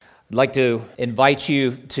I'd like to invite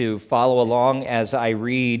you to follow along as I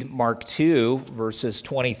read Mark 2, verses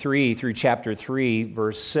 23 through chapter 3,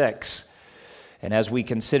 verse 6. And as we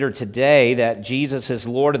consider today that Jesus is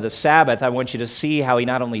Lord of the Sabbath, I want you to see how he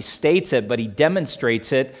not only states it, but he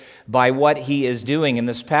demonstrates it by what he is doing in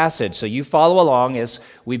this passage. So you follow along as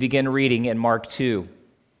we begin reading in Mark 2.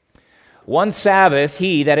 One Sabbath,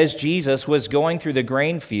 he, that is Jesus, was going through the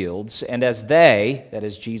grain fields, and as they, that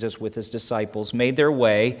is Jesus with his disciples, made their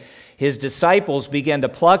way, his disciples began to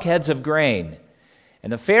pluck heads of grain.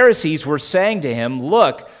 And the Pharisees were saying to him,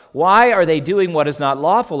 "Look, why are they doing what is not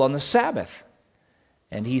lawful on the Sabbath?"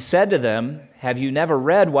 And he said to them, "Have you never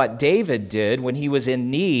read what David did when he was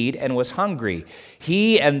in need and was hungry?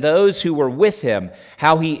 He and those who were with him,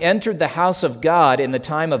 how he entered the house of God in the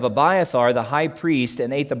time of Abiathar the high priest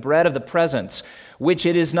and ate the bread of the presence, which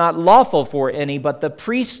it is not lawful for any but the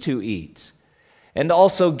priest to eat, and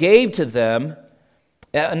also gave it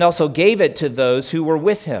to those who were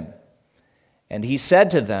with him. And he said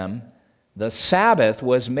to them, the Sabbath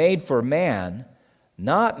was made for man,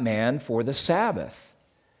 not man for the Sabbath.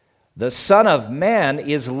 The Son of Man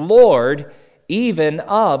is Lord even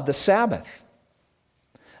of the Sabbath."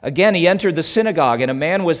 Again, he entered the synagogue, and a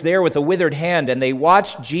man was there with a withered hand, and they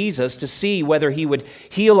watched Jesus to see whether he would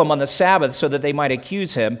heal him on the Sabbath so that they might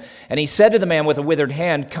accuse him. And he said to the man with a withered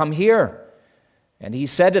hand, "Come here." And he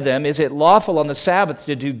said to them, "Is it lawful on the Sabbath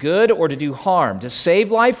to do good or to do harm, to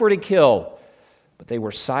save life or to kill?" But they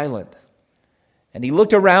were silent. And he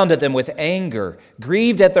looked around at them with anger,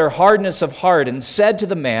 grieved at their hardness of heart, and said to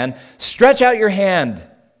the man, "Stretch out your hand."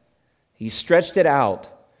 He stretched it out,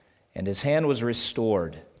 and his hand was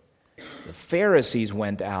restored. The Pharisees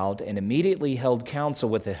went out and immediately held counsel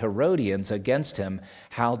with the Herodians against him,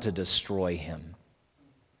 how to destroy him.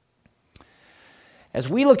 As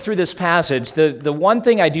we look through this passage, the one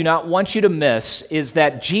thing I do not want you to miss is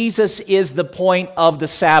that Jesus is the point of the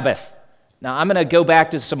Sabbath. Now, I'm going to go back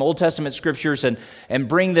to some Old Testament scriptures and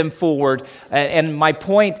bring them forward. And my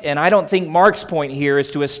point, and I don't think Mark's point here, is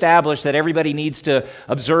to establish that everybody needs to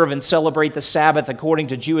observe and celebrate the Sabbath according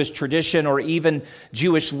to Jewish tradition or even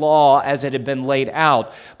Jewish law as it had been laid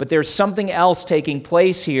out. But there's something else taking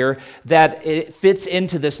place here that it fits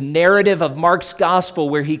into this narrative of Mark's gospel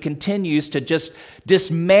where he continues to just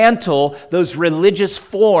dismantle those religious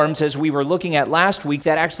forms, as we were looking at last week,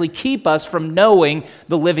 that actually keep us from knowing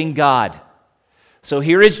the living God. So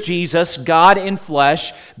here is Jesus, God in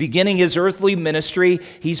flesh, beginning his earthly ministry.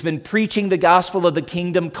 He's been preaching the gospel of the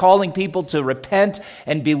kingdom, calling people to repent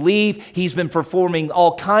and believe. He's been performing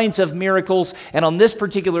all kinds of miracles. And on this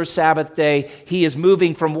particular Sabbath day, he is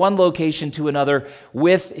moving from one location to another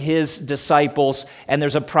with his disciples. And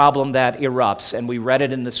there's a problem that erupts. And we read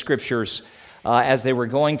it in the scriptures as they were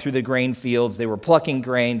going through the grain fields. They were plucking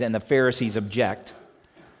grain, and the Pharisees object.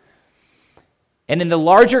 And in the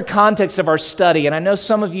larger context of our study, and I know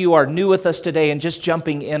some of you are new with us today and just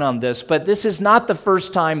jumping in on this, but this is not the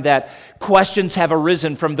first time that questions have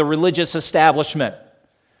arisen from the religious establishment.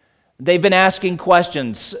 They've been asking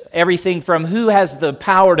questions, everything from who has the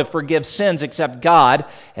power to forgive sins except God,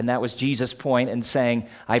 and that was Jesus' point in saying,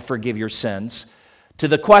 "I forgive your sins," to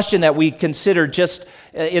the question that we considered just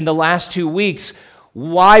in the last 2 weeks,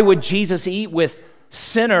 why would Jesus eat with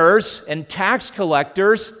sinners and tax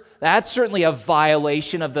collectors? That's certainly a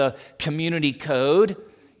violation of the community code.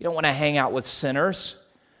 You don't want to hang out with sinners.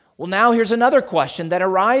 Well, now here's another question that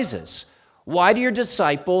arises. Why do your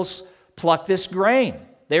disciples pluck this grain?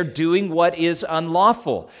 They're doing what is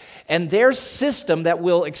unlawful. And their system that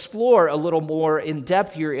we'll explore a little more in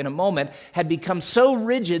depth here in a moment had become so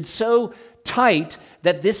rigid, so tight,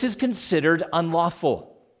 that this is considered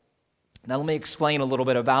unlawful. Now let me explain a little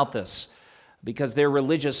bit about this, because their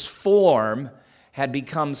religious form had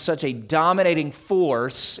become such a dominating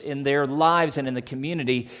force in their lives and in the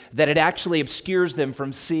community that it actually obscures them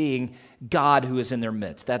from seeing God who is in their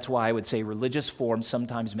midst. That's why I would say religious forms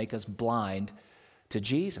sometimes make us blind to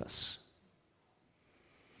Jesus.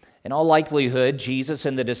 In all likelihood, Jesus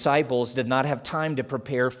and the disciples did not have time to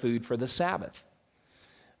prepare food for the Sabbath.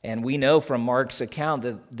 And we know from Mark's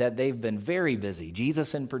account that they've been very busy,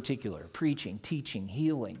 Jesus in particular, preaching, teaching,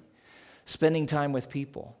 healing, spending time with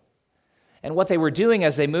people. And what they were doing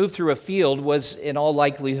as they moved through a field was, in all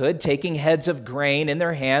likelihood, taking heads of grain in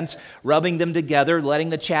their hands, rubbing them together, letting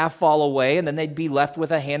the chaff fall away, and then they'd be left with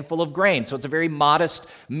a handful of grain. So it's a very modest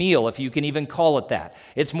meal, if you can even call it that.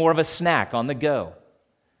 It's more of a snack on the go.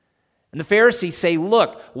 And the Pharisees say,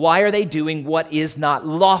 look, why are they doing what is not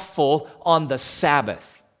lawful on the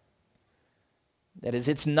Sabbath? That is,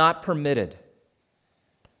 it's not permitted.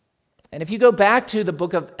 And if you go back to the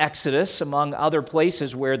book of Exodus, among other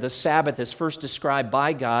places where the Sabbath is first described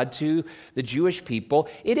by God to the Jewish people,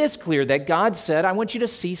 it is clear that God said, I want you to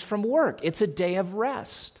cease from work. It's a day of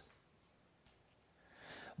rest.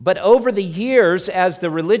 But over the years, as the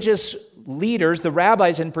religious leaders, the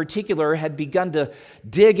rabbis in particular, had begun to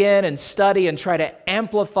dig in and study and try to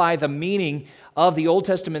amplify the meaning of the Old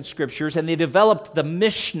Testament scriptures, and they developed the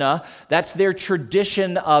Mishnah. That's their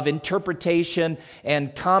tradition of interpretation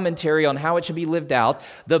and commentary on how it should be lived out.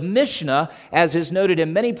 The Mishnah, as is noted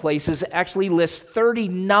in many places, actually lists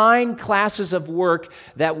 39 classes of work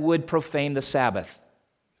that would profane the Sabbath.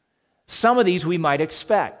 Some of these we might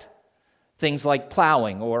expect, things like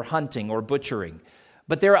plowing or hunting or butchering.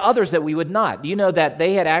 But there are others that we would not. Do you know that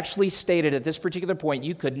they had actually stated at this particular point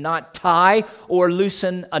you could not tie or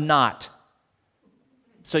loosen a knot?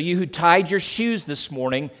 So you who tied your shoes this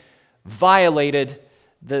morning violated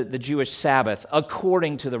the Jewish Sabbath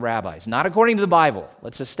according to the rabbis, not according to the Bible.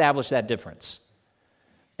 Let's establish that difference.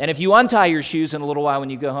 And if you untie your shoes in a little while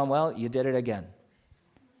when you go home, well, you did it again.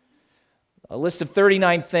 A list of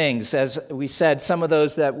 39 things, as we said, some of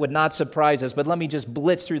those that would not surprise us, but let me just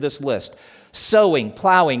blitz through this list. Sowing,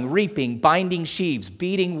 plowing, reaping, binding sheaves,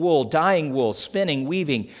 beating wool, dyeing wool, spinning,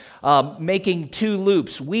 weaving, making two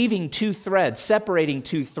loops, weaving two threads, separating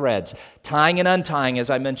two threads, tying and untying, as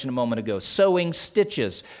I mentioned a moment ago, sewing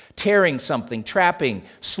stitches, tearing something, trapping,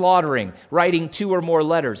 slaughtering, writing two or more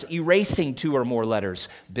letters, erasing two or more letters,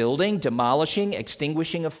 building, demolishing,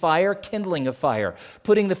 extinguishing a fire, kindling a fire,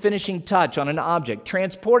 putting the finishing touch on an object,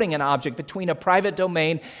 transporting an object between a private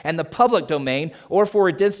domain and the public domain, or for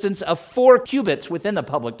a distance of 4 cubits within the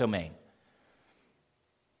public domain.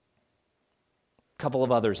 A couple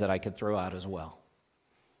of others that I could throw out as well.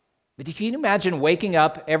 But can you imagine waking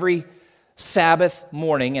up every Sabbath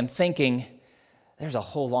morning and thinking, there's a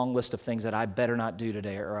whole long list of things that I better not do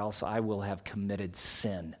today or else I will have committed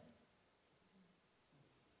sin.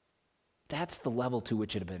 That's the level to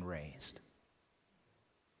which it had been raised.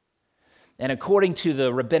 And according to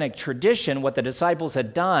the rabbinic tradition, what the disciples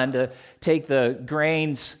had done to take the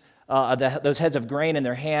grains, those heads of grain in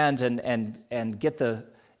their hands and get the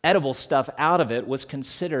edible stuff out of it was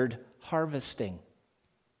considered harvesting.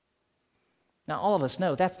 Now, all of us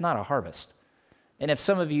know that's not a harvest. And if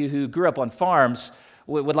some of you who grew up on farms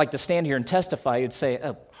would like to stand here and testify, you'd say,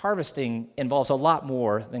 oh, harvesting involves a lot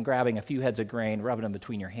more than grabbing a few heads of grain, rubbing them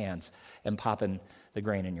between your hands, and popping the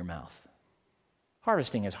grain in your mouth.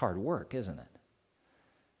 Harvesting is hard work, isn't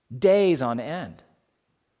it? Days on end.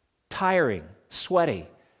 Tiring, sweaty,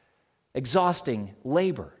 exhausting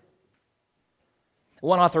labor.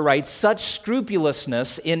 One author writes, such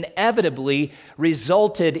scrupulousness inevitably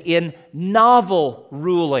resulted in novel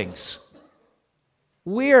rulings.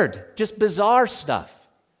 Weird, just bizarre stuff.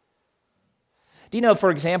 Do you know, for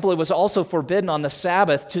example, it was also forbidden on the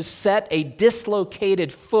Sabbath to set a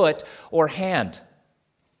dislocated foot or hand.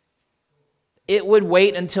 It would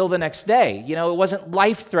wait until the next day. You know, it wasn't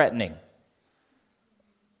life-threatening.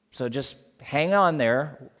 So just hang on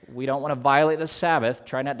there. We don't want to violate the Sabbath.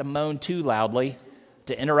 Try not to moan too loudly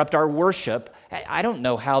to interrupt our worship. I don't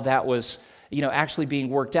know how that was, actually being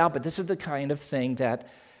worked out, but this is the kind of thing that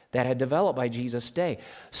had developed by Jesus' day.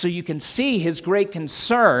 So you can see his great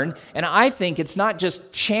concern, and I think it's not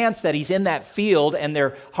just chance that he's in that field and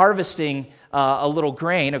they're harvesting a little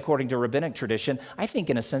grain, according to rabbinic tradition. I think,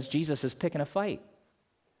 in a sense, Jesus is picking a fight.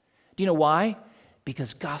 Do you know why?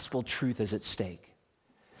 Because gospel truth is at stake.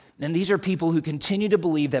 And these are people who continue to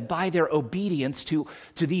believe that by their obedience to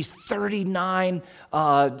these 39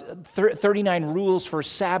 rules for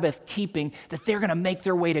Sabbath keeping, that they're going to make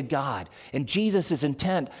their way to God. And Jesus is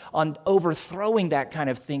intent on overthrowing that kind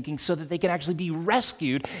of thinking so that they can actually be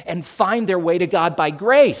rescued and find their way to God by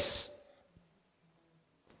grace.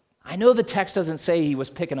 I know the text doesn't say he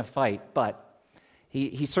was picking a fight, but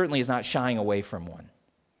he certainly is not shying away from one.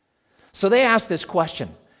 So they ask this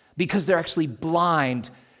question because they're actually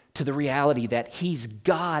blind to the reality that he's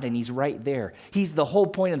God and he's right there. He's the whole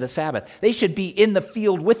point of the Sabbath. They should be in the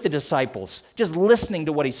field with the disciples, just listening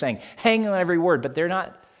to what he's saying, hanging on every word, but they're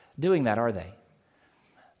not doing that, are they?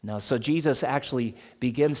 No, so Jesus actually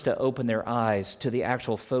begins to open their eyes to the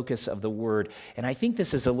actual focus of the word. And I think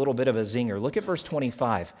this is a little bit of a zinger. Look at verse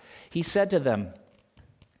 25. He said to them,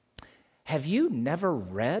 have you never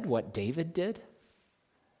read what David did?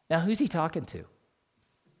 Now, who's he talking to?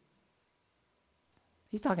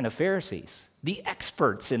 He's talking to Pharisees, the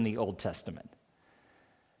experts in the Old Testament.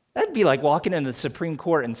 That'd be like walking into the Supreme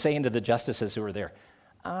Court and saying to the justices who were there,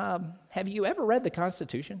 have you ever read the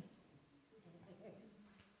Constitution?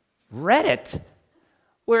 Read it.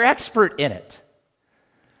 We're expert in it.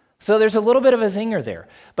 So there's a little bit of a zinger there.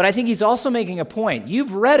 But I think he's also making a point.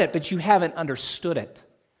 You've read it, but you haven't understood it.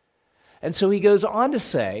 And so he goes on to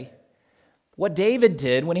say, what David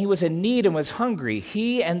did when he was in need and was hungry,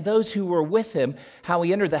 he and those who were with him, how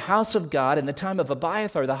he entered the house of God in the time of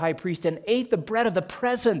Abiathar the high priest and ate the bread of the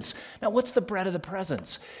presence. Now, what's the bread of the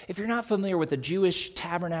presence? If you're not familiar with the Jewish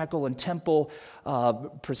tabernacle and temple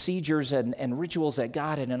procedures and rituals that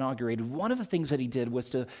God had inaugurated, one of the things that he did was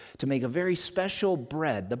to make a very special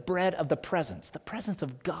bread, the bread of the presence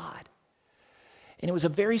of God. And it was a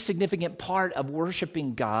very significant part of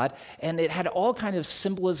worshiping God, and it had all kind of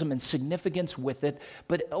symbolism and significance with it,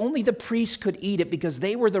 but only the priests could eat it because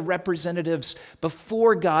they were the representatives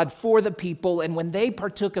before God for the people, and when they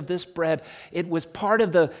partook of this bread, it was part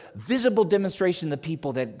of the visible demonstration to the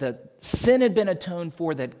people that sin had been atoned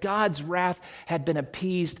for, that God's wrath had been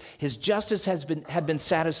appeased, his justice had been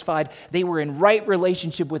satisfied, they were in right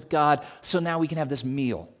relationship with God, so now we can have this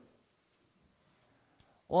meal.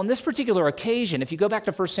 Well, on this particular occasion, if you go back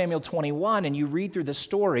to 1 Samuel 21 and you read through the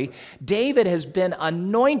story, David has been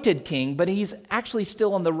anointed king, but he's actually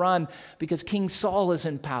still on the run because King Saul is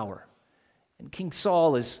in power. And King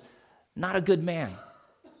Saul is not a good man.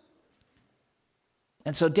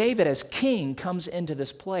 And so David, as king, comes into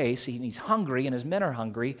this place. He's hungry, and his men are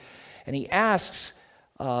hungry. And he asks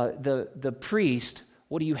the priest,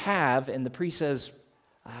 what do you have? And the priest says,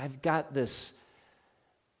 I've got this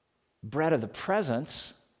bread of the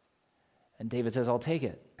presence. And David says, I'll take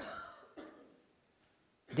it.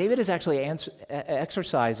 David is actually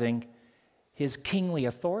exercising his kingly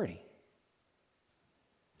authority.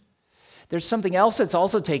 There's something else that's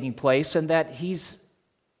also taking place, and that he's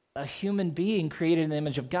a human being created in the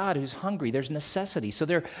image of God who's hungry. There's necessity. So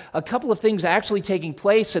there are a couple of things actually taking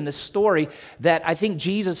place in this story that I think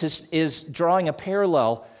Jesus is drawing a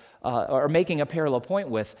parallel or making a parallel point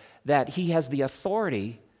with, that he has the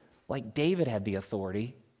authority like David had the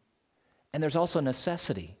authority. And there's also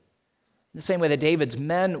necessity. In the same way that David's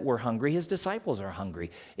men were hungry, his disciples are hungry.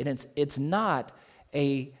 And it's not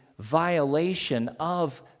a violation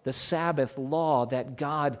of the Sabbath law that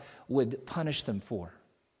God would punish them for.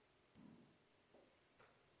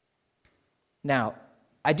 Now,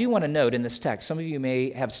 I do want to note in this text, some of you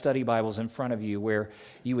may have study Bibles in front of you where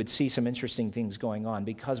you would see some interesting things going on,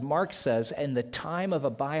 because Mark says, in the time of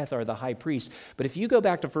Abiathar the high priest. But if you go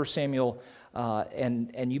back to 1 Samuel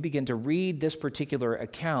and you begin to read this particular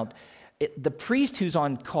account, the priest who's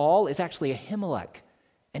on call is actually Ahimelech,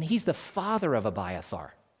 and he's the father of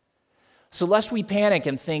Abiathar. So lest we panic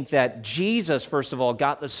and think that Jesus, first of all,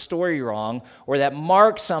 got the story wrong, or that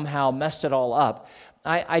Mark somehow messed it all up,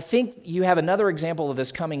 I think you have another example of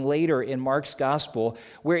this coming later in Mark's gospel,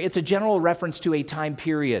 where it's a general reference to a time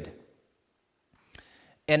period.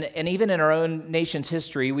 And even in our own nation's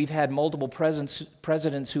history, we've had multiple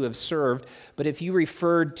presidents who have served, but if you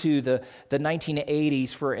referred to the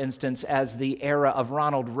 1980s, for instance, as the era of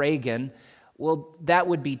Ronald Reagan, well, that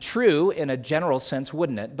would be true in a general sense,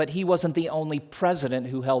 wouldn't it? But he wasn't the only president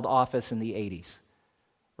who held office in the 80s,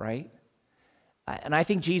 right? And I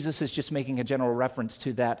think Jesus is just making a general reference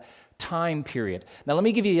to that time period. Now, let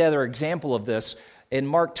me give you the other example of this. In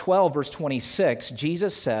Mark 12, verse 26,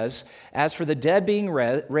 Jesus says, as for the dead being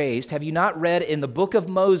raised, have you not read in the book of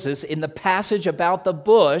Moses, in the passage about the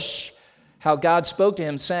bush, how God spoke to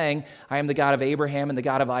him saying, I am the God of Abraham and the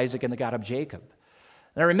God of Isaac and the God of Jacob.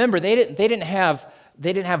 Now remember, they didn't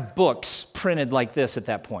have books printed like this at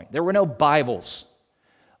that point. There were no Bibles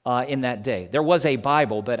in that day. There was a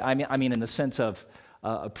Bible, but I mean in the sense of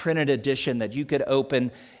a printed edition that you could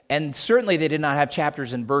open, and certainly they did not have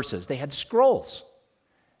chapters and verses. They had scrolls.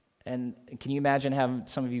 And can you imagine having,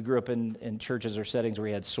 some of you grew up in churches or settings where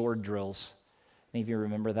you had sword drills? Any of you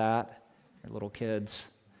remember that? Your little kids.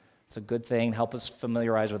 It's a good thing. Help us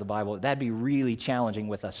familiarize with the Bible. That'd be really challenging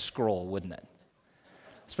with a scroll, wouldn't it?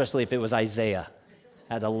 Especially if it was Isaiah.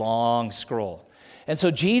 Had a long scroll. And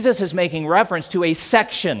so Jesus is making reference to a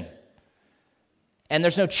section. And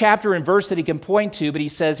there's no chapter and verse that he can point to, but he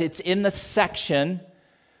says it's in the section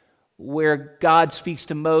where God speaks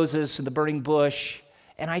to Moses in the burning bush.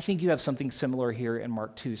 And I think you have something similar here in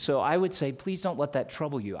Mark 2. So I would say, please don't let that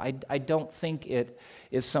trouble you. I don't think it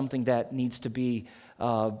is something that needs to be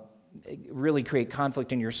really create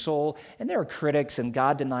conflict in your soul. And there are critics and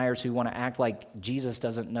God deniers who want to act like Jesus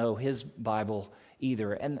doesn't know his Bible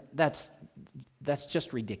either. And that's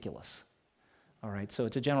just ridiculous. All right, so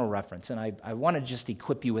it's a general reference. And I want to just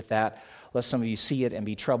equip you with that, lest some of you see it and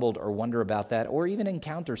be troubled or wonder about that, or even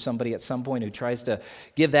encounter somebody at some point who tries to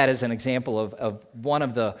give that as an example of one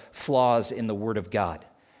of the flaws in the Word of God.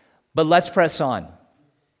 But let's press on.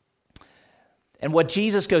 And what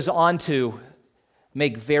Jesus goes on to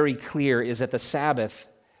make very clear is that the Sabbath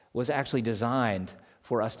was actually designed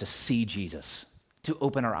for us to see Jesus, to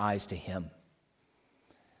open our eyes to him.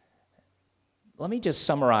 Let me just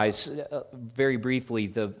summarize very briefly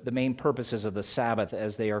the main purposes of the Sabbath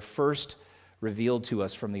as they are first revealed to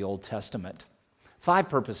us from the Old Testament. 5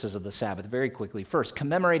 purposes of the Sabbath, very quickly. First,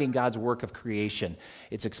 commemorating God's work of creation.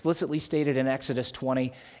 It's explicitly stated in Exodus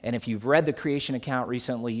 20, and if you've read the creation account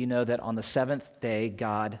recently, you know that on the 7th day,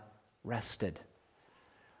 God rested.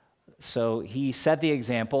 So he set the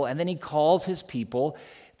example, and then he calls his people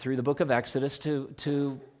through the book of Exodus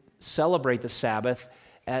to celebrate the Sabbath,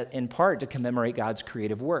 in part to commemorate God's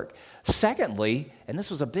creative work. Secondly, and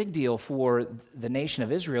this was a big deal for the nation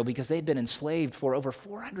of Israel because they'd been enslaved for over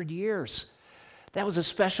 400 years. That was a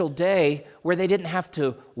special day where they didn't have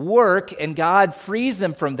to work, and God frees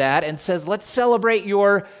them from that and says, let's celebrate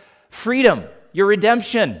your freedom, your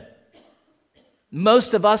redemption.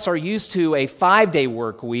 Most of us are used to a 5-day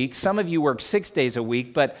work week. Some of you work 6 days a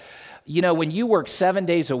week, but when you work 7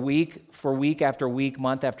 days a week for week after week,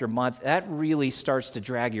 month after month, that really starts to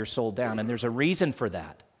drag your soul down, and there's a reason for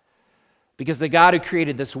that. Because the God who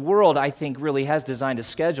created this world, I think, really has designed a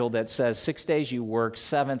schedule that says 6 days you work,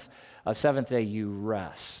 seventh day you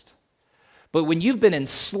rest. But when you've been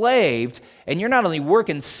enslaved, and you're not only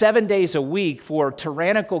working 7 days a week for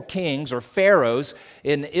tyrannical kings or pharaohs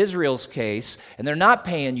in Israel's case, and they're not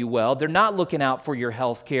paying you well, they're not looking out for your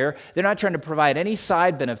health care, they're not trying to provide any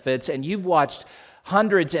side benefits, and you've watched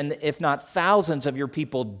hundreds and if not thousands of your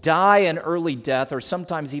people die an early death, or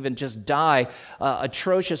sometimes even just die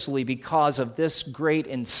atrociously because of this great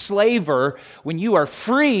enslaver, when you are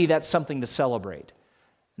free, that's something to celebrate.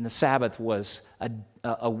 And the Sabbath was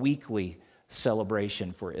a weekly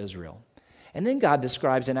celebration for Israel. And then God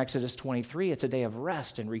describes in Exodus 23, it's a day of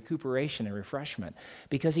rest and recuperation and refreshment,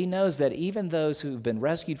 because he knows that even those who've been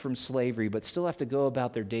rescued from slavery but still have to go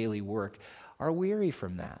about their daily work are weary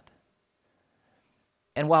from that.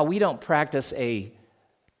 And while we don't practice a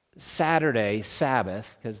Saturday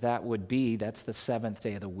Sabbath, because that's the 7th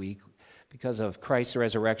day of the week, because of Christ's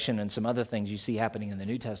resurrection and some other things you see happening in the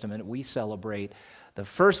New Testament, we celebrate the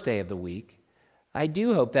first day of the week. I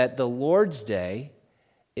do hope that the Lord's Day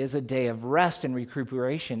is a day of rest and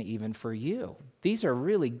recuperation even for you. These are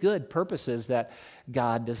really good purposes that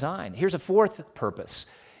God designed. Here's a 4th purpose.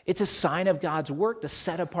 It's a sign of God's work to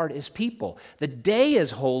set apart his people. The day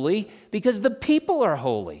is holy because the people are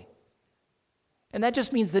holy. And that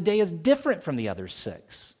just means the day is different from the other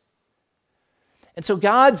 6. And so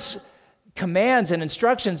God's commands and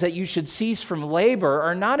instructions that you should cease from labor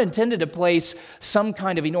are not intended to place some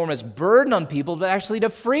kind of enormous burden on people, but actually to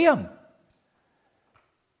free them.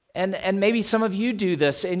 And maybe some of you do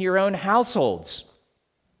this in your own households.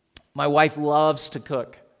 My wife loves to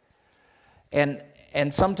cook. And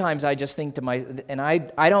sometimes I just think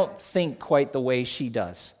I don't think quite the way she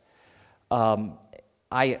does.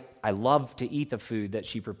 I love to eat the food that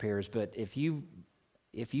she prepares, but if you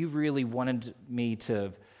really wanted me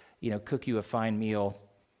to cook you a fine meal,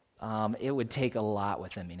 it would take a lot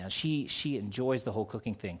within me. Now, she enjoys the whole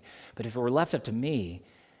cooking thing, but if it were left up to me,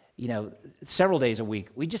 several days a week,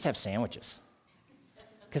 we'd just have sandwiches,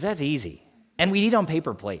 because that's easy. And we'd eat on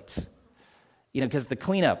paper plates, because the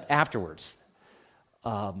cleanup afterwards,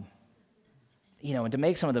 and to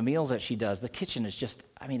make some of the meals that she does, the kitchen is just,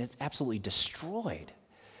 it's absolutely destroyed,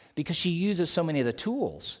 because she uses so many of the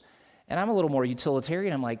tools. And I'm a little more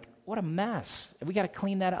utilitarian. I'm like, what a mess. We got to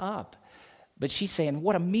clean that up. But she's saying,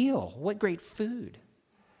 what a meal. What great food.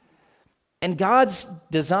 And God's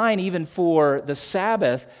design even for the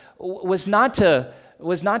Sabbath was not to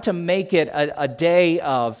make it a day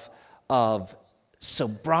of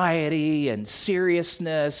sobriety and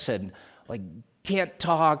seriousness and like can't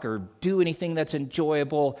talk or do anything that's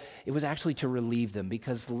enjoyable. It was actually to relieve them,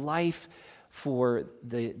 because life for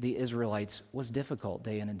the Israelites was difficult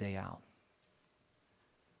day in and day out.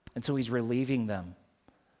 And so he's relieving them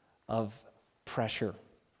of pressure.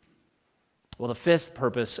 Well, the 5th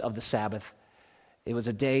purpose of the Sabbath, it was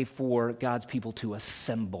a day for God's people to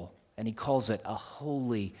assemble. And he calls it a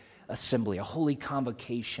holy assembly, a holy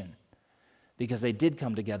convocation, because they did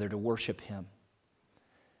come together to worship him.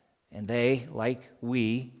 And they, like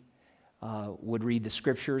we, would read the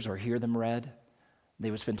scriptures or hear them read.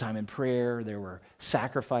 They would spend time in prayer. There were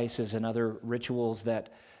sacrifices and other rituals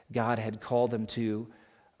that God had called them to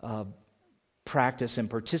practice and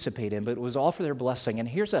participate in, but it was all for their blessing. And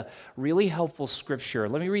here's a really helpful scripture.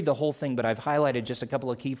 Let me read the whole thing, but I've highlighted just a couple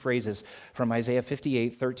of key phrases from Isaiah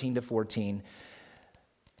 58, 13 to 14.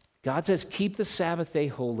 God says, "Keep the Sabbath day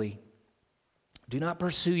holy. Do not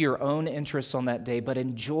pursue your own interests on that day, but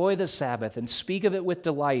enjoy the Sabbath and speak of it with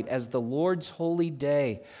delight as the Lord's holy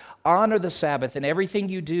day. Honor the Sabbath in everything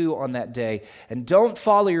you do on that day, and don't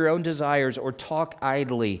follow your own desires or talk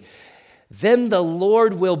idly. Then the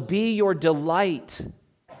Lord will be your delight.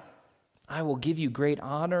 I will give you great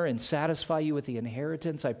honor and satisfy you with the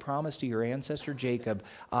inheritance I promised to your ancestor Jacob.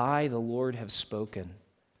 I, the Lord, have spoken.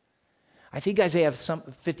 I think Isaiah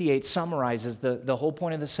 58 summarizes the whole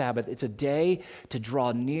point of the Sabbath. It's a day to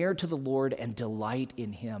draw near to the Lord and delight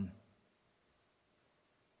in Him.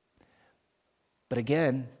 But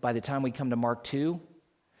again, by the time we come to Mark 2,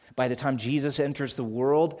 by the time Jesus enters the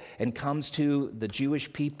world and comes to the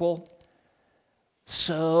Jewish people,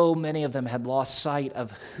 so many of them had lost sight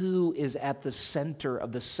of who is at the center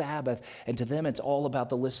of the Sabbath. And to them, it's all about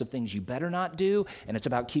the list of things you better not do, and it's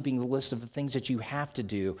about keeping the list of the things that you have to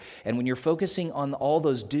do. And when you're focusing on all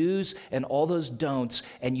those do's and all those don'ts,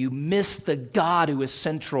 and you miss the God who is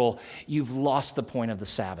central, you've lost the point of the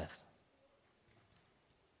Sabbath.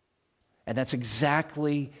 And that's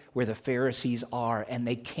exactly where the Pharisees are, and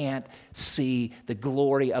they can't see the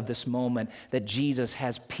glory of this moment that Jesus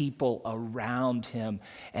has people around him,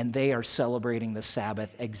 and they are celebrating the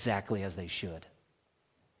Sabbath exactly as they should.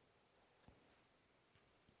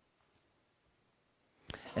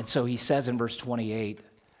 And so he says in verse 28,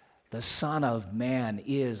 the Son of Man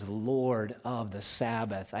is Lord of the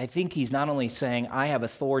Sabbath. I think he's not only saying, I have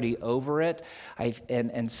authority over it,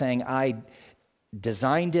 and saying, I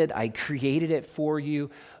designed it, I created it for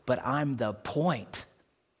you, but I'm the point.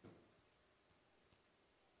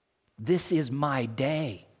 This is my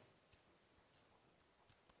day.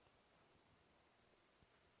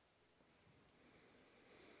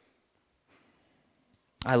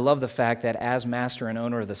 I love the fact that as master and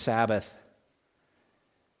owner of the Sabbath,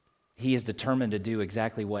 he is determined to do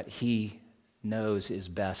exactly what he knows is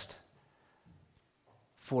best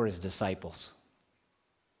for his disciples.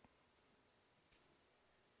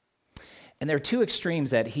 And there are two extremes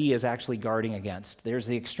that he is actually guarding against. There's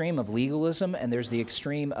the extreme of legalism, and there's the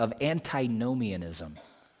extreme of antinomianism.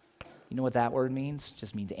 You know what that word means? It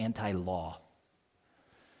just means anti-law.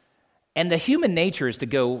 And the human nature is to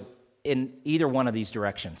go in either one of these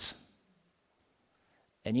directions.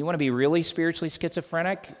 And you want to be really spiritually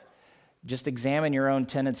schizophrenic? Just examine your own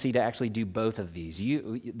tendency to actually do both of these.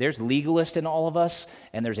 There's legalist in all of us,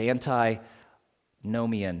 and there's antinomian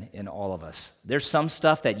in all of us. There's some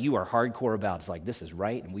stuff that you are hardcore about. It's like, this is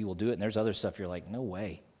right, and we will do it. And there's other stuff you're like, no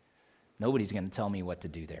way. Nobody's going to tell me what to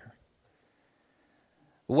do there.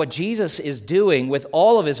 What Jesus is doing with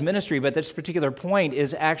all of his ministry, but this particular point,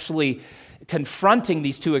 is actually confronting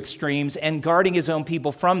these two extremes and guarding his own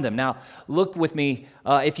people from them. Now, look with me,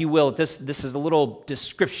 if you will. This is a little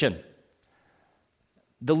description.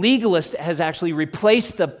 The legalist has actually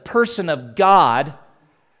replaced the person of God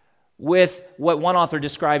with what one author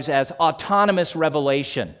describes as autonomous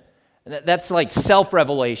revelation. That's like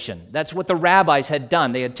self-revelation. That's what the rabbis had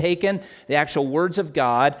done. They had taken the actual words of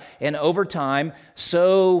God and over time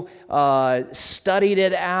studied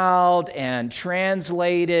it out and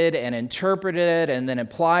translated and interpreted it and then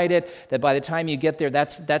applied it that by the time you get there,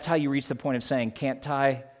 that's how you reach the point of saying, can't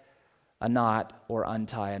tie a knot or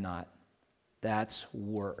untie a knot. That's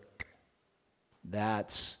work.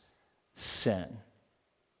 That's sin.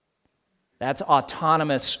 That's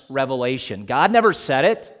autonomous revelation. God never said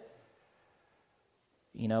it.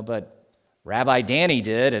 But Rabbi Danny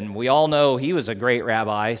did, and we all know he was a great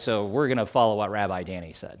rabbi, so we're going to follow what Rabbi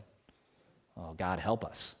Danny said. Oh, God help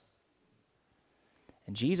us.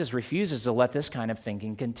 And Jesus refuses to let this kind of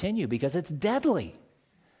thinking continue because it's deadly.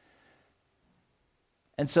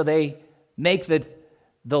 And so they make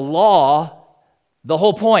the law the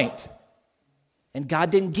whole point. And God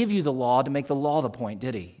didn't give you the law to make the law the point,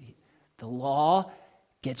 did he? The law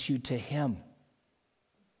gets you to him.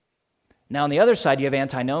 Now, on the other side, you have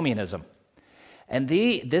antinomianism. And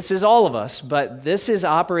this is all of us, but this is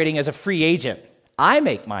operating as a free agent. I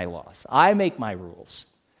make my laws. I make my rules.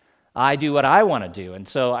 I do what I want to do. And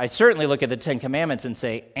so I certainly look at the Ten Commandments and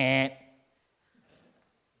say,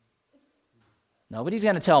 Nobody's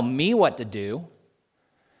going to tell me what to do.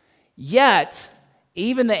 Yet,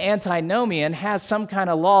 even the antinomian has some kind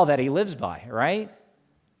of law that he lives by, right?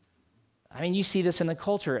 I mean, you see this in the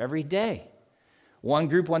culture every day. One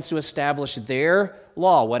group wants to establish their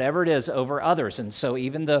law, whatever it is, over others. And so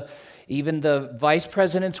even the vice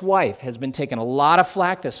president's wife has been taking a lot of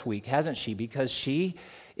flack this week, hasn't she? Because she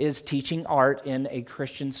is teaching art in a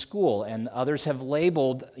Christian school. And others have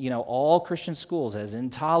labeled, all Christian schools as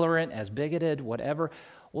intolerant, as bigoted, whatever.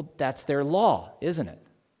 Well, that's their law, isn't it?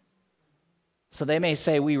 So they may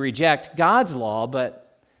say we reject God's law,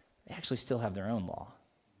 but they actually still have their own law.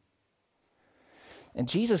 And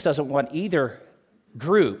Jesus doesn't want either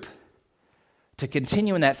group to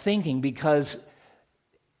continue in that thinking because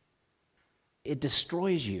it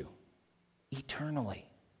destroys you eternally.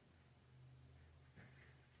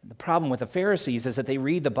 The problem with the Pharisees is that they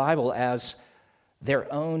read the Bible as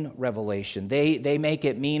their own revelation. They make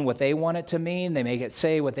it mean what they want it to mean. They make it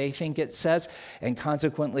say what they think it says, and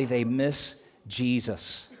consequently they miss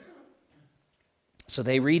Jesus. So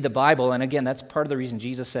they read the Bible, and again, that's part of the reason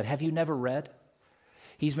Jesus said, "Have you never read?"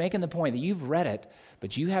 He's making the point that you've read it,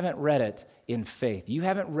 but you haven't read it in faith. You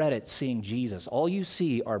haven't read it seeing Jesus. All you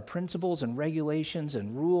see are principles and regulations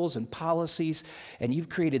and rules and policies, and you've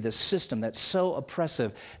created this system that's so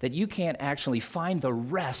oppressive that you can't actually find the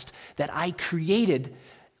rest that I created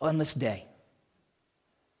on this day.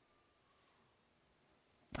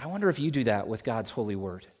 I wonder if you do that with God's holy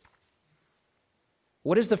word.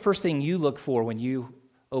 What is the first thing you look for when you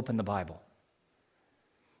open the Bible?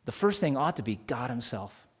 The first thing ought to be God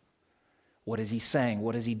himself. What is he saying?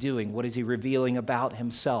 What is he doing? What is he revealing about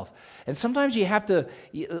himself? And sometimes you have to,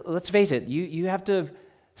 let's face it, you have to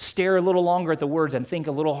stare a little longer at the words and think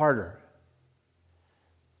a little harder.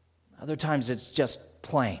 Other times it's just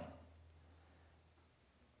plain.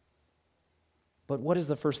 But what is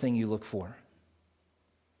the first thing you look for?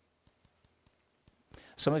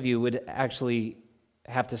 Some of you would actually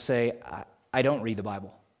have to say, I don't read the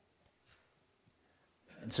Bible.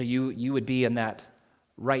 And so you would be in that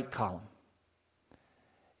right column.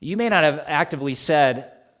 You may not have actively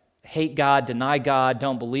said, hate God, deny God,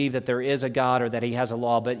 don't believe that there is a God or that he has a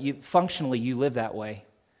law, but functionally you live that way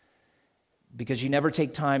because you never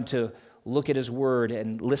take time to look at his word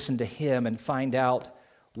and listen to him and find out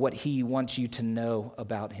what he wants you to know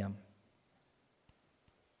about him.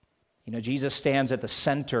 You know, Jesus stands at the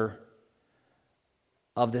center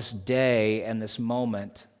of this day and this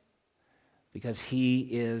moment because he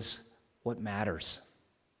is what matters.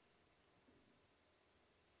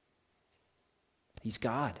 He's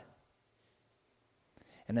God.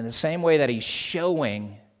 And in the same way that he's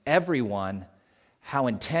showing everyone how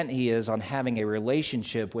intent he is on having a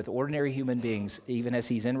relationship with ordinary human beings, even as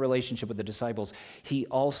he's in relationship with the disciples, he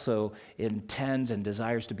also intends and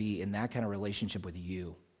desires to be in that kind of relationship with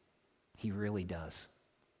you. He really does.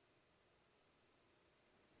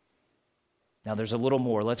 Now, there's a little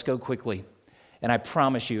more. Let's go quickly. And I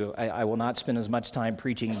promise you, I will not spend as much time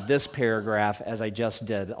preaching this paragraph as I just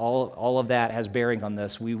did. All of that has bearing on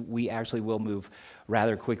this. We actually will move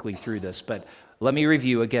rather quickly through this. But let me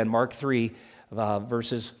review again, Mark 3,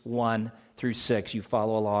 verses 1 through 6. You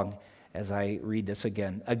follow along as I read this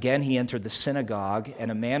again. Again, he entered the synagogue, and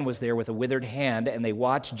a man was there with a withered hand, and they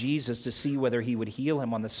watched Jesus to see whether he would heal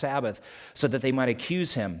him on the Sabbath, so that they might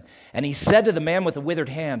accuse him. And he said to the man with the withered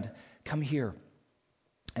hand, "Come here."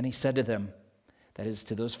 And he said to them, that is,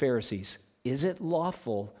 to those Pharisees, "Is it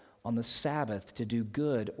lawful on the Sabbath to do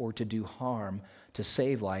good or to do harm, to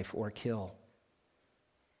save life or kill?"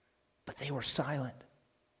 But they were silent.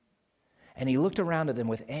 And he looked around at them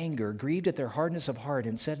with anger, grieved at their hardness of heart,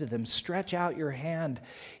 and said to them, "Stretch out your hand."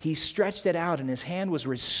 He stretched it out, and his hand was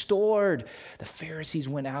restored. The Pharisees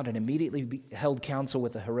went out and immediately held counsel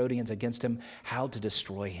with the Herodians against him, how to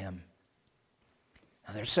destroy him.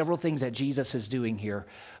 Now, there's several things that Jesus is doing here,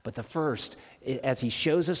 but the first, as he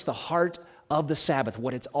shows us the heart of the Sabbath,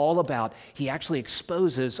 what it's all about, he actually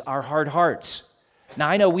exposes our hard hearts. Now,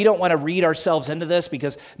 I know we don't want to read ourselves into this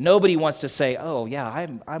because nobody wants to say, "Oh, yeah,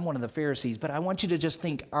 I'm one of the Pharisees," but I want you to just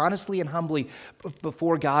think honestly and humbly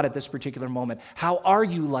before God at this particular moment. How are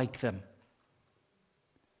you like them?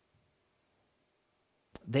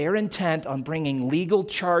 They're intent on bringing legal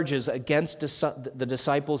charges against the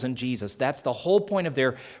disciples and Jesus. That's the whole point of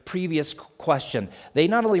their previous question. They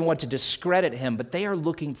not only want to discredit him, but they are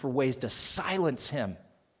looking for ways to silence him.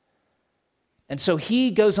 And so he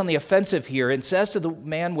goes on the offensive here and says to the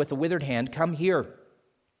man with the withered hand, "Come here."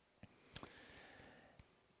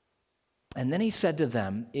 And then he said to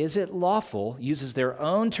them, "Is it lawful," uses their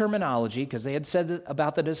own terminology, because they had said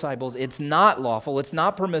about the disciples, it's not lawful, it's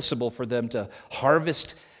not permissible for them to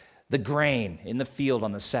harvest the grain in the field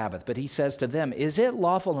on the Sabbath. But he says to them, "Is it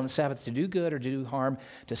lawful on the Sabbath to do good or to do harm,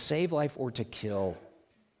 to save life or to kill?"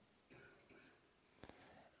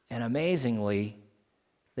 And amazingly,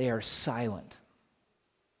 they are silent.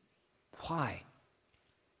 Why?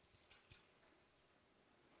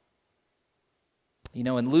 You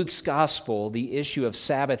know, in Luke's gospel, the issue of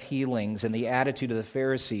Sabbath healings and the attitude of the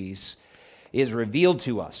Pharisees is revealed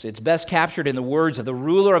to us. It's best captured in the words of the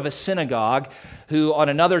ruler of a synagogue who on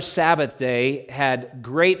another Sabbath day had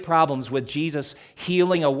great problems with Jesus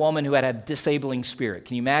healing a woman who had a disabling spirit.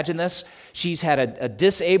 Can you imagine this? She's had a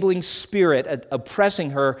disabling spirit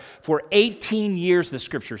oppressing her for 18 years, the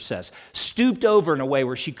scripture says, stooped over in a way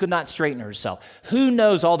where she could not straighten herself. Who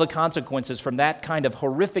knows all the consequences from that kind of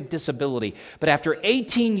horrific disability? But after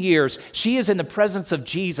 18 years, she is in the presence of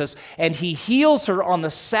Jesus, and he heals her on the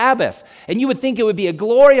Sabbath. And you would think it would be a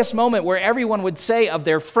glorious moment where everyone would say of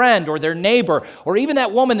their friend or their neighbor, or even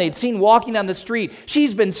that woman they'd seen walking down the street,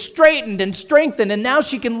 she's been straightened and strengthened, and now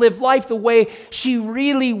she can live life the way she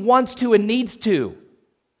really wants to and needs to.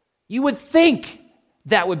 You would think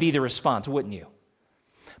that would be the response, wouldn't you?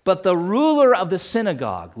 But the ruler of the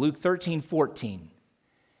synagogue, Luke 13:14,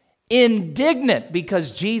 indignant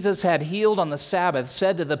because Jesus had healed on the Sabbath,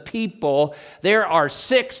 said to the people, there are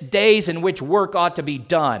 6 days in which work ought to be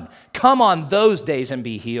done. Come on those days and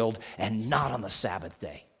be healed, and not on the Sabbath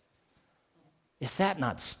day. Is that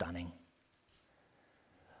not stunning?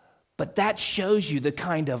 But that shows you the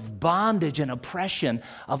kind of bondage and oppression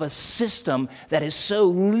of a system that is so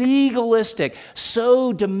legalistic,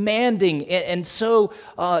 so demanding, and so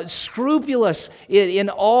scrupulous in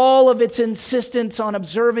all of its insistence on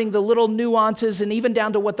observing the little nuances and even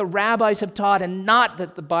down to what the rabbis have taught and not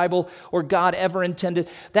that the Bible or God ever intended.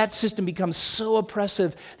 That system becomes so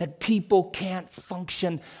oppressive that people can't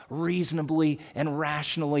function reasonably and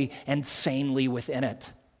rationally and sanely within it.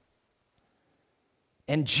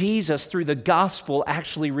 And Jesus, through the gospel,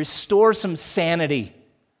 actually restores some sanity.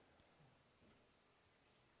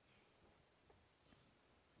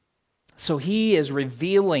 So he is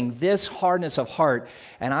revealing this hardness of heart.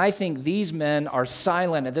 And I think these men are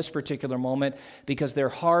silent at this particular moment because they're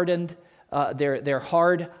hardened, they're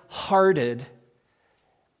hard-hearted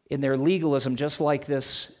in their legalism, just like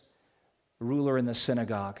this ruler in the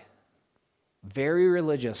synagogue. Very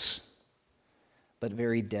religious, but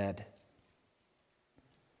very dead.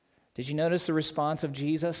 Did you notice the response of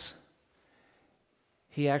Jesus?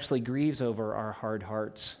 He actually grieves over our hard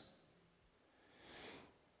hearts.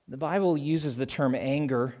 The Bible uses the term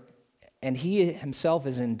anger, and he himself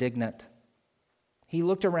is indignant. He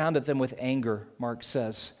looked around at them with anger, Mark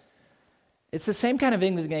says. It's the same kind of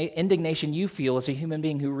indignation you feel as a human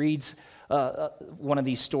being who reads one of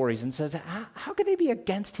these stories and says, how could they be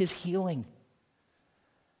against his healing?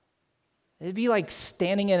 It'd be like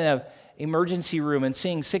standing in an emergency room and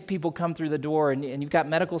seeing sick people come through the door, and you've got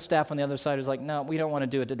medical staff on the other side who's like, no, we don't want to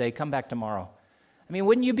do it today. Come back tomorrow. I mean,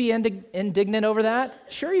 wouldn't you be indignant over that?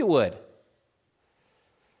 Sure you would.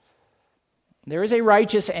 There is a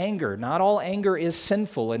righteous anger. Not all anger is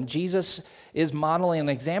sinful, and Jesus is modeling an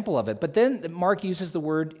example of it. But then Mark uses the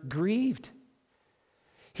word grieved.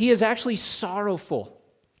 He is actually sorrowful.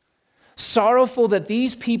 Sorrowful that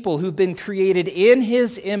these people who've been created in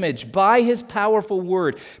his image by his powerful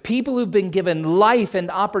word, people who've been given life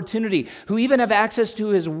and opportunity, who even have access to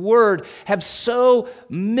his word, have so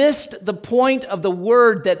missed the point of the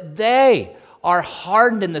word that they are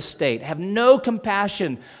hardened in the state, have no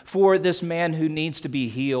compassion for this man who needs to be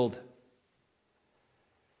healed.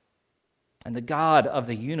 And the God of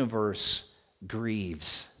the universe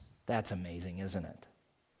grieves. That's amazing, isn't it?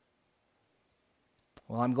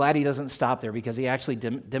 Well, I'm glad he doesn't stop there because he actually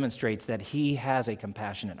demonstrates that he has a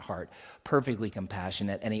compassionate heart, perfectly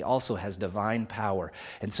compassionate, and he also has divine power.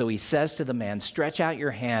 And so he says to the man, stretch out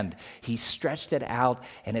your hand. He stretched it out,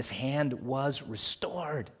 and his hand was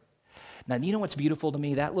restored. Now, you know what's beautiful to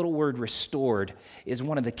me? That little word restored is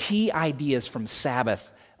one of the key ideas from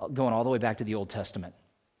Sabbath going all the way back to the Old Testament.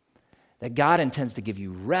 That God intends to give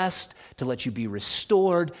you rest, to let you be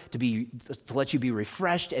restored, to let you be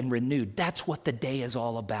refreshed and renewed. That's what the day is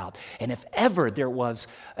all about. And if ever there was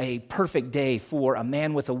a perfect day for a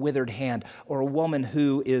man with a withered hand or a woman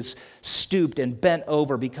who is stooped and bent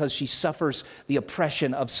over because she suffers the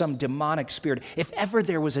oppression of some demonic spirit, if ever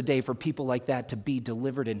there was a day for people like that to be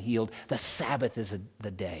delivered and healed, the Sabbath is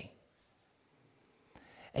the day.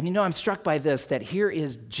 And you know, I'm struck by this, that here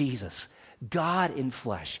is Jesus, God in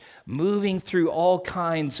flesh, moving through all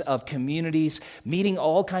kinds of communities, meeting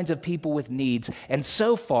all kinds of people with needs. And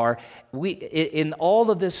so far, in all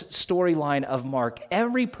of this storyline of Mark,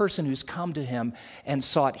 every person who's come to him and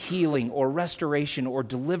sought healing or restoration or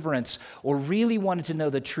deliverance or really wanted to know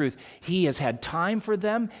the truth, he has had time for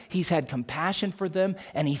them, he's had compassion for them,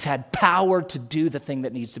 and he's had power to do the thing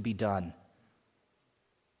that needs to be done.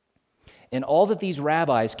 And all that these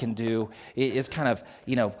rabbis can do is kind of,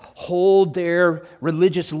 hold their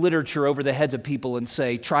religious literature over the heads of people and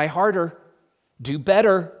say, try harder, do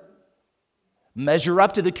better. measure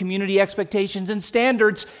up to the community expectations and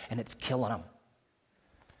standards, and it's killing them.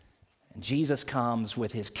 And Jesus comes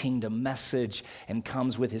with his kingdom message and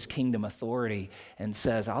comes with his kingdom authority and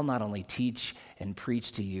says, I'll not only teach and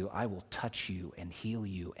preach to you, I will touch you and heal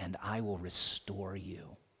you, and I will restore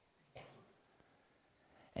you.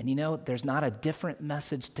 And you know, there's not a different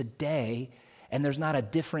message today, and there's not a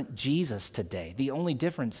different Jesus today. The only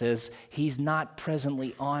difference is he's not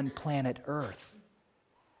presently on planet Earth.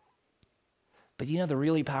 But you know the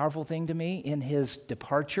really powerful thing to me? In his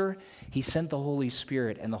departure, he sent the Holy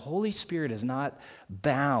Spirit, and the Holy Spirit is not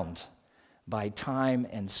bound by time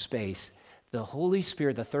and space. The Holy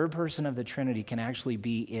Spirit, the third person of the Trinity, can actually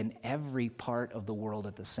be in every part of the world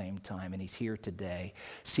at the same time, and he's here today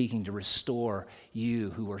seeking to restore you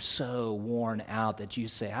who are so worn out that you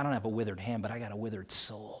say, I don't have a withered hand, but I got a withered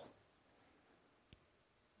soul.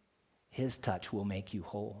 His touch will make you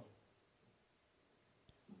whole.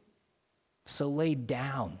 So lay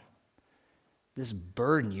down this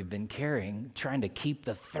burden you've been carrying, trying to keep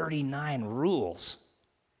the 39 rules.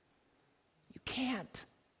 You can't.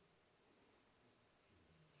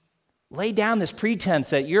 Lay down this pretense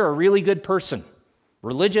that you're a really good person,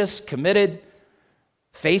 religious, committed,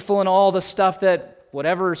 faithful in all the stuff that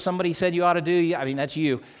whatever somebody said you ought to do, I mean, that's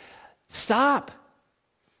you. Stop.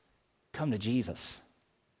 Come to Jesus.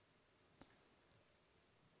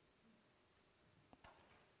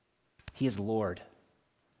 He is Lord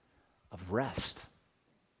of rest.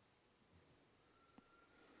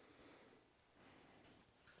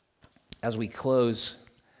 As we close,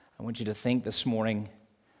 I want you to think this morning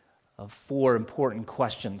of 4 important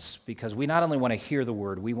questions, because we not only want to hear the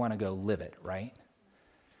word, we want to go live it, right?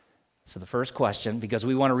 So the first question, because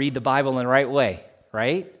we want to read the Bible in the right way,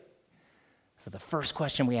 right? So the first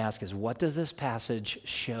question we ask is, what does this passage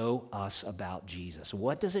show us about Jesus?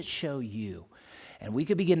 What does it show you? And we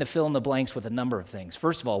could begin to fill in the blanks with a number of things.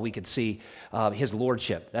 First of all, we could see his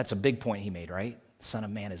lordship. That's a big point he made, right? The Son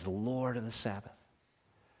of Man is the Lord of the Sabbath.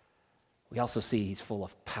 We also see he's full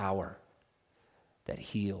of power that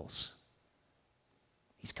heals.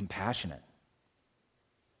 He's compassionate.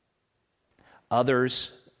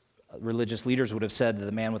 Others, religious leaders, would have said to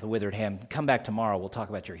the man with the withered hand, come back tomorrow, we'll talk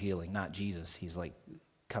about your healing. Not Jesus. He's like,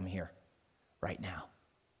 come here right now.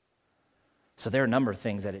 So there are a number of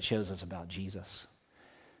things that it shows us about Jesus.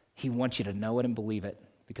 He wants you to know it and believe it,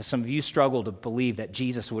 because some of you struggle to believe that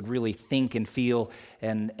Jesus would really think and feel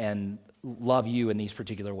and love you in these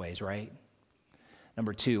particular ways, right?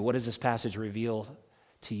 Number 2, what does this passage reveal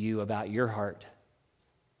to you about your heart?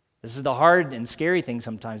 This is the hard and scary thing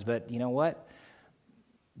sometimes, but you know what?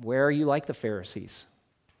 Where are you like the Pharisees?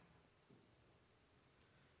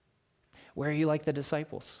 Where are you like the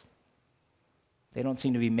disciples? They don't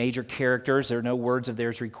seem to be major characters. There are no words of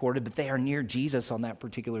theirs recorded, but they are near Jesus on that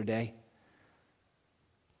particular day.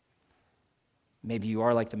 Maybe you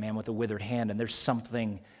are like the man with the withered hand, and there's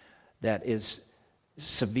something that is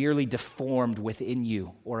severely deformed within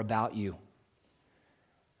you or about you.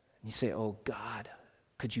 And you say, oh God,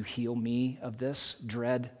 could you heal me of this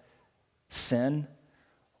dread sin?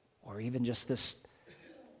 Or even just this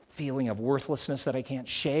feeling of worthlessness that I can't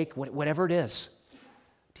shake, whatever it is.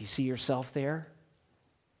 Do you see yourself there?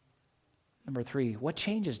 Number 3, what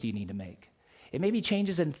changes do you need to make? It may be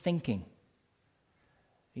changes in thinking.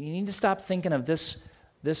 You need to stop thinking of this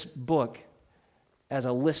book as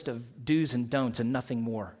a list of do's and don'ts and nothing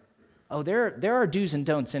more. Oh, there are do's and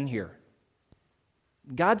don'ts in here.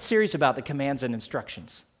 God's serious about the commands and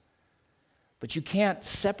instructions. But you can't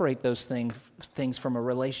separate those things from a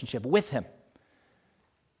relationship with him.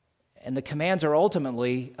 And the commands are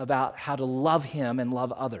ultimately about how to love him and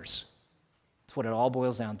love others. That's what it all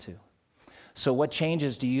boils down to. So what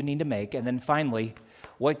changes do you need to make? And then finally,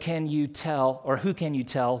 what can you tell, or who can you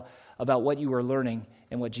tell about what you are learning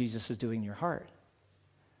and what Jesus is doing in your heart?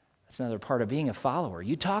 That's another part of being a follower.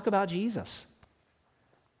 You talk about Jesus.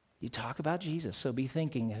 You talk about Jesus. So be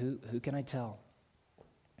thinking, who can I tell?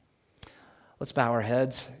 Let's bow our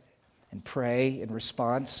heads and pray in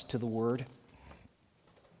response to the word.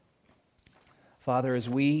 Father, as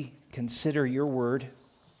we consider your word,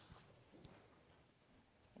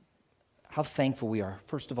 how thankful we are.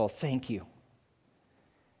 First of all, thank you.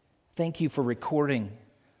 Thank you for recording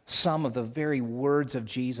some of the very words of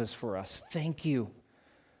Jesus for us. Thank you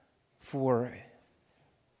for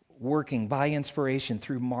working by inspiration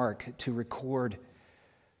through Mark to record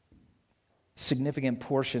significant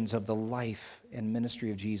portions of the life and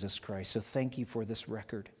ministry of Jesus Christ. So thank you for this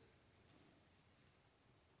record.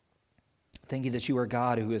 Thank you that you are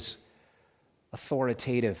God who is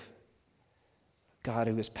authoritative, God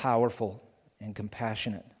who is powerful and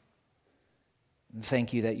compassionate. And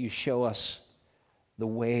thank you that you show us the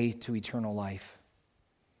way to eternal life.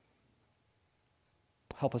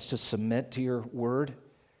 Help us to submit to your word.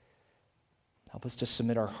 Help us to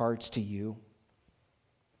submit our hearts to you.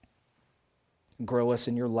 Grow us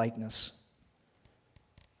in your likeness.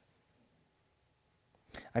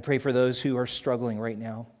 I pray for those who are struggling right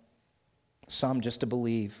now. Some just to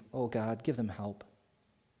believe. Oh God, give them help.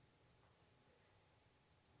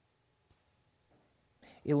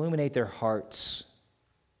 Illuminate their hearts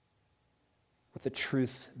with the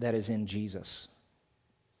truth that is in Jesus.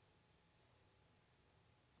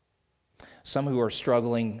 Some who are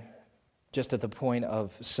struggling just at the point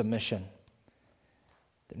of submission.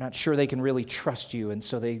 They're not sure they can really trust you, and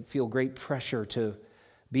so they feel great pressure to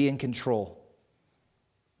be in control.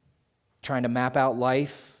 Trying to map out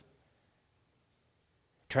life,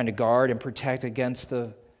 trying to guard and protect against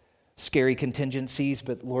the scary contingencies,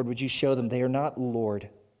 but Lord, would you show them they are not Lord.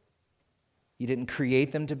 You didn't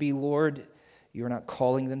create them to be Lord. You are not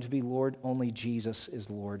calling them to be Lord. Only Jesus is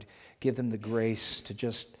Lord. Give them the grace to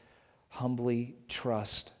just humbly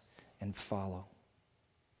trust and follow.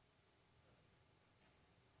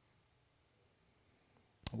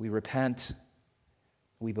 We repent,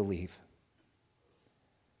 we believe.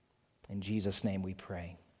 In Jesus' name we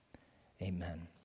pray. Amen.